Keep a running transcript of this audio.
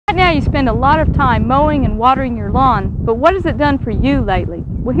now you spend a lot of time mowing and watering your lawn, but what has it done for you lately?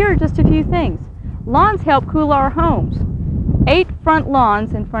 Well, here are just a few things. Lawns help cool our homes. 8 front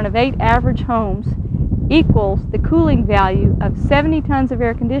lawns in front of 8 average homes equals the cooling value of 70 tons of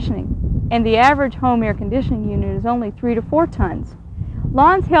air conditioning, and the average home air conditioning unit is only 3 to 4 tons.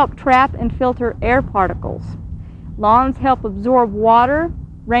 Lawns help trap and filter air particles. Lawns help absorb water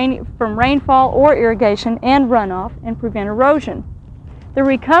from rainfall or irrigation and runoff and prevent erosion. The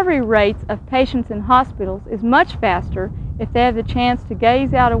recovery rates of patients in hospitals is much faster if they have the chance to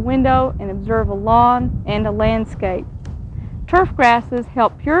gaze out a window and observe a lawn and a landscape. Turf grasses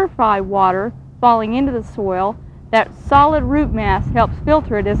help purify water falling into the soil. That solid root mass helps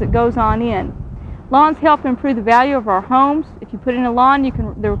filter it as it goes on in. Lawns help improve the value of our homes. If you put in a lawn,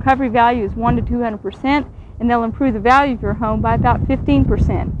 the recovery value is 1 to 200%, and they'll improve the value of your home by about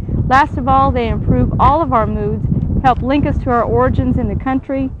 15%. Last of all, they improve all of our moods, help link us to our origins in the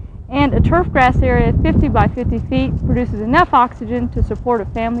country, and a turf grass area 50 by 50 feet produces enough oxygen to support a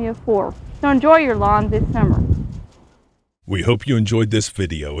family of 4. So enjoy your lawn this summer. We hope you enjoyed this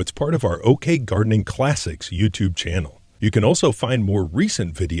video. It's part of our OK Gardening Classics YouTube channel. You can also find more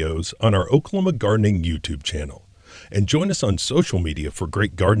recent videos on our Oklahoma Gardening YouTube channel. And join us on social media for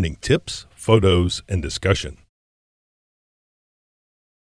great gardening tips, photos, and discussion.